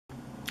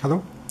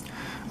Hello.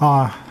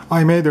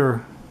 I made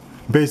a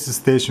base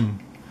station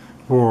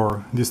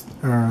for this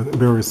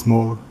very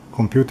small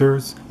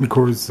computers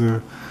because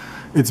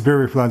it's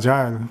very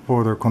fragile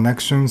for the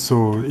connection,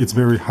 so it's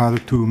very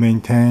hard to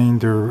maintain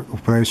the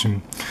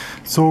operation.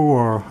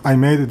 So I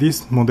made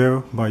this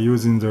model by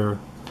using the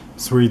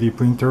 3D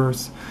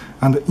printers,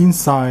 and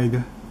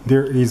inside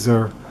there is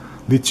a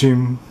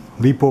lithium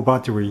LiPo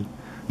battery,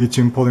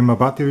 lithium polymer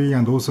battery,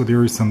 and also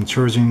there is some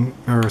charging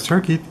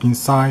circuit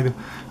inside.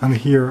 And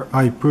here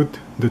I put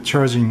the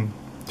charging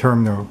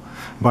terminal.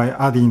 By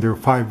adding the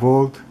 5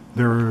 volt,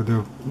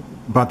 the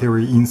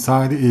battery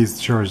inside is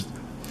charged.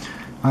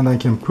 And I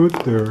can put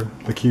the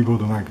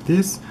keyboard like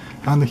this.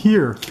 And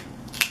here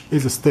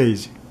is a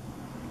stage.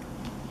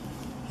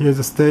 Here's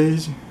a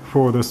stage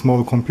for the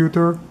small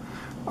computer.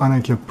 And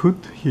I can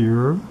put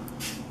here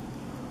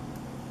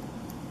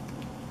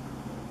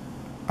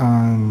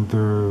and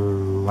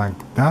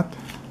like that,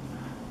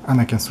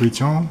 and I can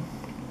switch on.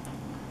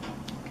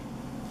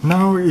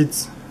 Now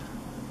it's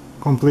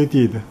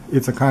completed.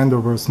 It's a kind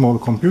of a small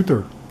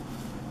computer.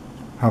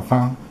 Have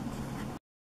fun.